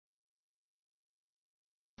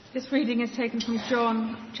This reading is taken from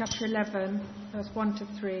John chapter 11, verse 1 to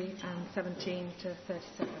 3 and 17 to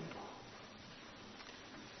 37.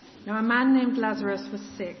 Now a man named Lazarus was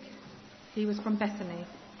sick. He was from Bethany,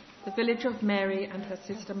 the village of Mary and her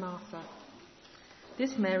sister Martha.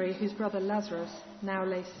 This Mary, whose brother Lazarus now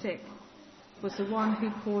lay sick, was the one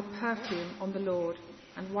who poured perfume on the Lord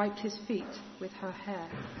and wiped his feet with her hair.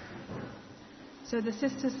 So the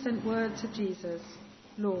sisters sent word to Jesus,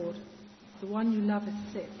 "Lord, the one you love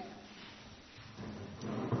is sick."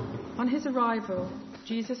 On his arrival,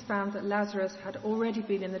 Jesus found that Lazarus had already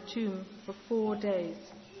been in the tomb for 4 days.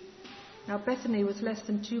 Now Bethany was less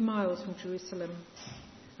than 2 miles from Jerusalem,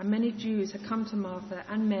 and many Jews had come to Martha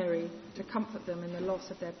and Mary to comfort them in the loss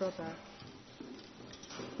of their brother.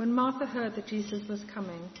 When Martha heard that Jesus was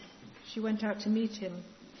coming, she went out to meet him,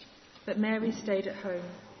 but Mary stayed at home.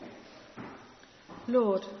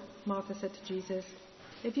 "Lord," Martha said to Jesus,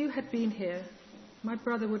 "if you had been here, my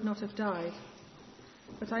brother would not have died.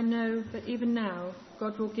 But I know that even now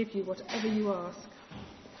God will give you whatever you ask."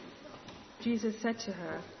 Jesus said to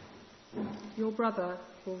her, "Your brother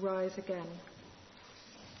will rise again."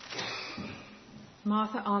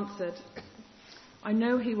 Martha answered, "I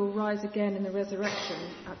know he will rise again in the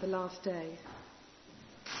resurrection at the last day."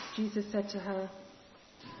 Jesus said to her,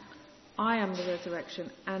 "I am the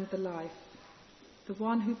resurrection and the life. The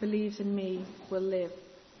one who believes in me will live,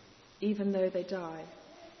 even though they die.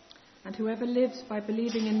 And whoever lives by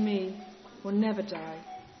believing in me will never die.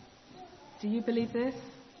 Do you believe this?"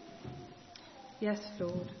 "Yes,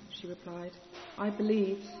 Lord," she replied. "I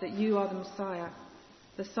believe that you are the Messiah,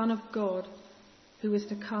 the Son of God, who is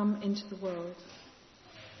to come into the world."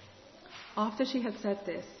 After she had said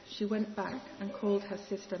this, she went back and called her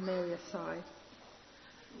sister Mary aside.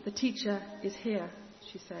 "The teacher is here,"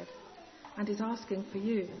 she said, "and is asking for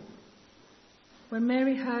you." When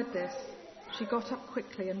Mary heard this, she got up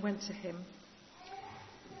quickly and went to him.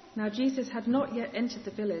 Now Jesus had not yet entered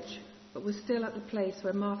the village, but was still at the place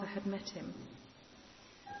where Martha had met him.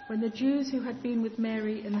 When the Jews who had been with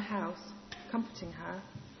Mary in the house, comforting her,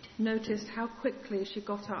 noticed how quickly she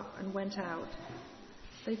got up and went out,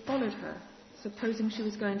 they followed her, supposing she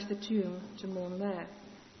was going to the tomb to mourn there.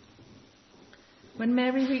 When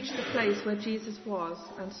Mary reached the place where Jesus was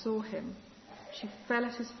and saw him, she fell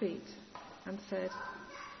at his feet and said,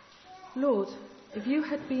 "Lord, if you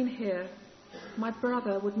had been here, my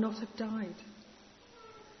brother would not have died."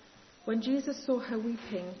 When Jesus saw her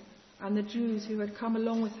weeping, and the Jews who had come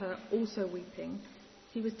along with her also weeping,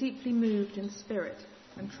 he was deeply moved in spirit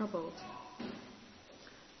and troubled.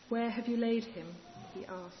 "Where have you laid him?" he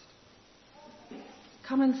asked.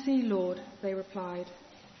 "Come and see, Lord," they replied.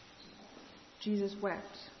 Jesus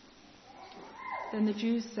wept. Then the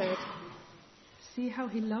Jews said, "See how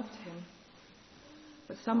he loved him."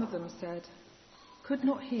 But some of them said, "Could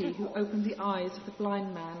not he who opened the eyes of the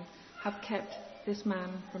blind man have kept this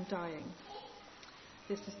man from dying?"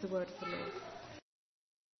 This is the word of the Lord.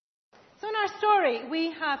 So in our story,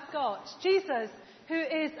 we have got Jesus, who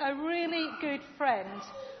is a really good friend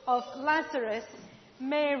of Lazarus,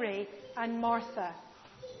 Mary, and Martha.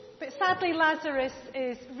 But sadly, Lazarus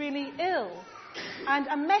is really ill, and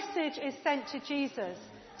a message is sent to Jesus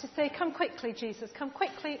to say, "Come quickly, Jesus, come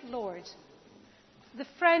quickly, Lord. The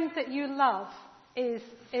friend that you love is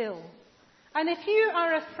ill." And if you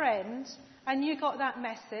are a friend and you got that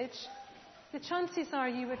message, the chances are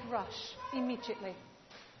you would rush immediately.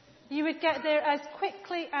 You would get there as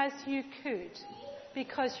quickly as you could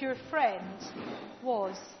because your friend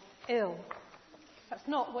was ill. That's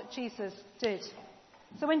not what Jesus did.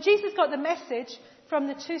 So when Jesus got the message from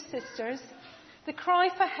the two sisters, the cry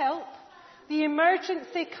for help, the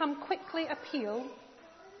emergency come quickly appeal,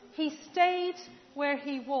 he stayed where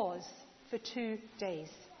he was for 2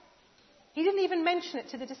 days. He didn't even mention it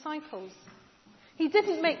to the disciples. He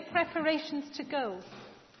didn't make preparations to go.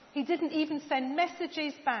 He didn't even send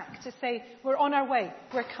messages back to say, "We're on our way,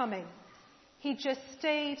 we're coming." He just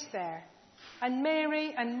stayed there. And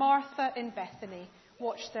Mary and Martha in Bethany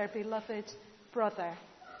watched their beloved brother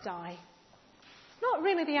die. It's not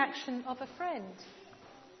really the action of a friend.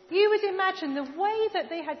 You would imagine the way that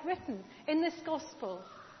they had written in this gospel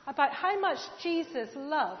about how much Jesus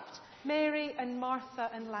loved Mary and Martha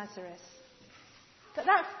and Lazarus,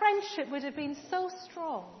 that friendship would have been so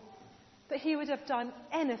strong that he would have done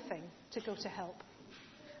anything to go to help.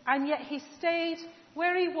 And yet he stayed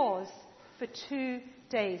where he was for 2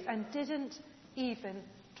 days and didn't even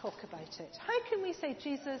talk about it. How can we say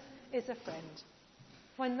Jesus is a friend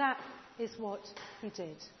when that is what he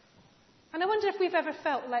did? And I wonder if we've ever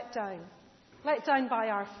felt let down. Let down by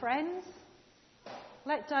our friends.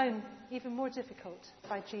 Let down, even more difficult,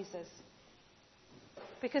 by Jesus.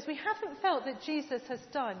 because we haven't felt that Jesus has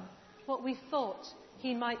done what we thought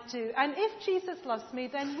he might do. And if Jesus loves me,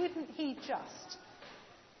 then wouldn't he just?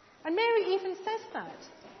 And Mary even says that.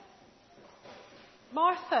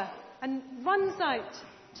 Martha and runs out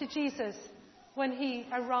to Jesus when he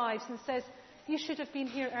arrives and says, you should have been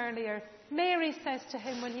here earlier. Mary says to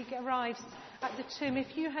him when he arrives at the tomb,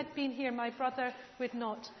 if you had been here, my brother would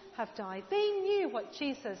not have died. They knew what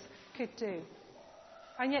Jesus could do.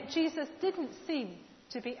 And yet Jesus didn't seem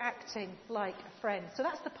to be acting like a friend. So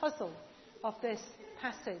that's the puzzle of this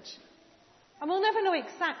passage. And we'll never know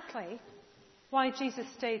exactly why Jesus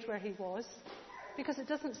stayed where he was, because it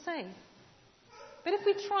doesn't say. But if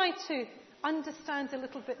we try to understand a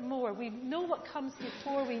little bit more, we know what comes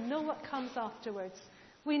before, we know what comes afterwards,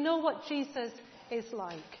 we know what Jesus is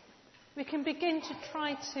like. We can begin to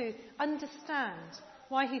try to understand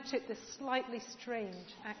why he took this slightly strange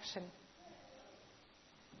action.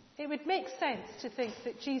 It would make sense to think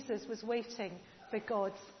that Jesus was waiting for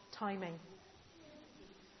God's timing.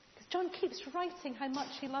 Because John keeps writing how much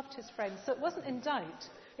he loved his friends, so it wasn't in doubt.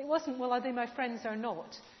 It wasn't, well, are they my friends or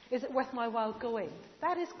not? Is it worth my while going?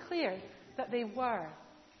 That is clear that they were.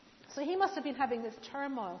 So he must have been having this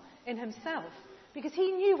turmoil in himself, because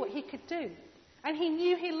he knew what he could do. And he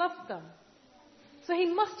knew he loved them. So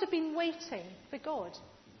he must have been waiting for God.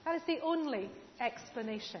 That is the only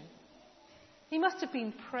explanation. He must have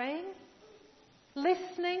been praying,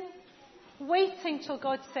 listening, waiting till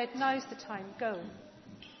God said, now's the time, go.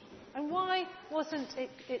 And why wasn't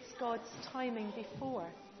it's God's timing before?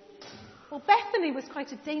 Well, Bethany was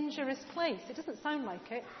quite a dangerous place. It doesn't sound like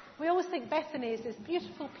it. We always think Bethany is this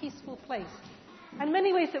beautiful, peaceful place. And in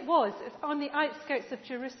many ways it was. It's on the outskirts of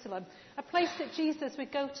Jerusalem, a place that Jesus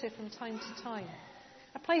would go to from time to time,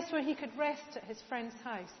 a place where he could rest at his friend's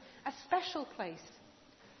house, a special place.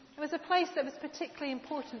 It was a place that was particularly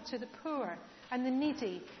important to the poor and the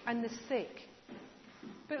needy and the sick.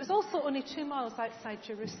 But it was also only 2 miles outside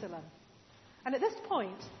Jerusalem. And at this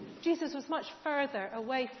point, Jesus was much further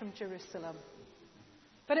away from Jerusalem.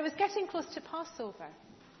 But it was getting close to Passover.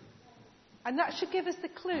 And that should give us the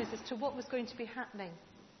clues as to what was going to be happening.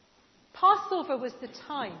 Passover was the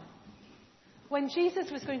time when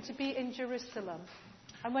Jesus was going to be in Jerusalem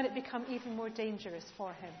and when it became even more dangerous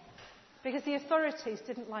for him, because the authorities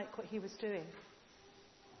didn't like what he was doing.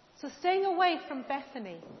 So staying away from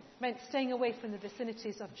Bethany meant staying away from the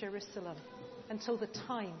vicinities of Jerusalem until the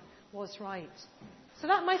time was right. So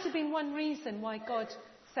that might have been one reason why God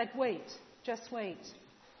said, wait, just wait.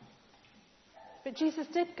 But Jesus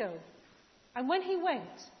did go. And when he went,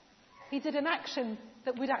 he did an action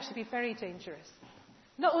that would actually be very dangerous.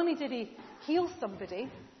 Not only did he heal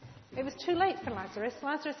somebody, it was too late for Lazarus.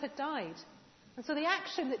 Lazarus had died. And so the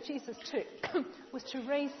action that Jesus took was to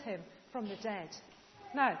raise him from the dead.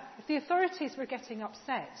 Now, if the authorities were getting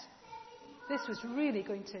upset, this was really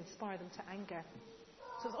going to inspire them to anger.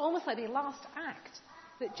 So it's almost like the last act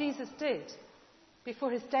that Jesus did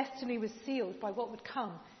before his destiny was sealed by what would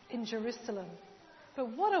come in Jerusalem. But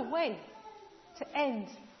what a way to end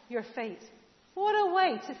your fate. What a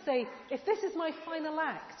way to say, if this is my final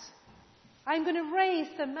act, I'm going to raise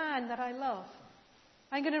the man that I love.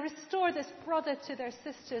 I'm going to restore this brother to their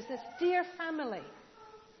sisters, this dear family.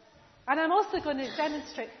 And I'm also going to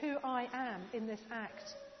demonstrate who I am in this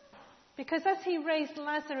act. Because as he raised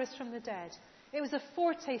Lazarus from the dead, it was a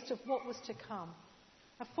foretaste of what was to come.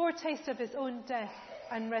 A foretaste of his own death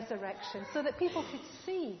and resurrection, so that people could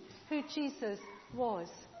see who Jesus was.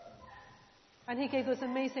 And he gave those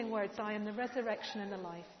amazing words, I am the resurrection and the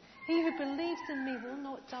life. He who believes in me will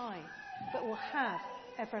not die, but will have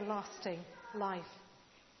everlasting life.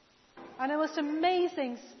 And a most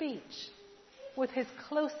amazing speech with his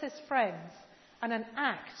closest friends, and an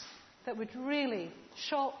act that would really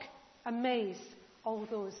shock, amaze all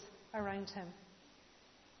those around him.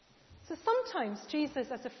 So sometimes Jesus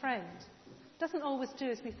as a friend doesn't always do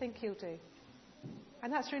as we think he'll do.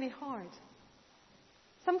 And that's really hard.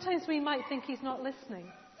 Sometimes we might think he's not listening.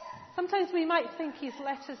 Sometimes we might think he's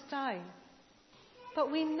let us down.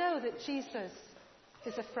 But we know that Jesus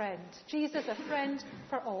is a friend. Jesus, a friend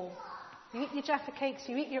for all. You eat your Jaffa cakes,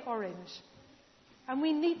 you eat your orange. And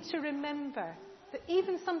we need to remember that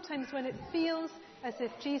even sometimes when it feels as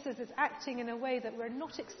if Jesus is acting in a way that we're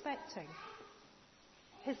not expecting,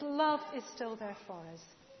 his love is still there for us.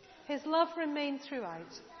 His love remained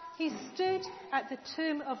throughout. He stood at the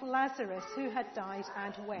tomb of Lazarus who had died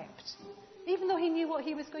and wept, even though he knew what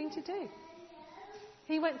he was going to do.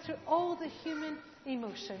 He went through all the human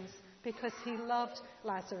emotions because he loved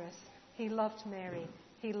Lazarus. He loved Mary.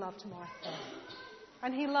 He loved Martha.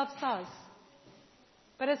 And he loves us.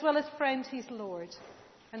 But as well as friend, he's Lord.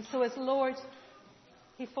 And so as Lord,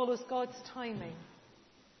 He follows God's timing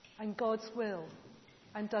and God's will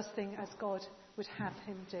and does things as God would have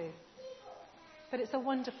him do. But it's a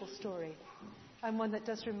wonderful story, and one that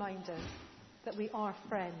does remind us that we are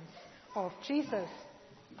friends of Jesus.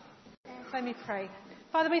 Let me pray.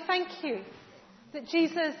 Father, we thank you that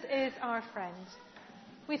Jesus is our friend.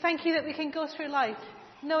 We thank you that we can go through life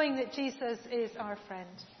knowing that Jesus is our friend.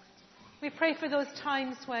 We pray for those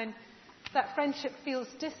times when that friendship feels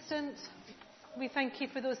distant. We thank you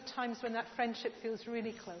for those times when that friendship feels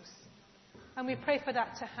really close. And we pray for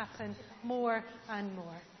that to happen more and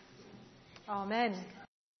more. Amen.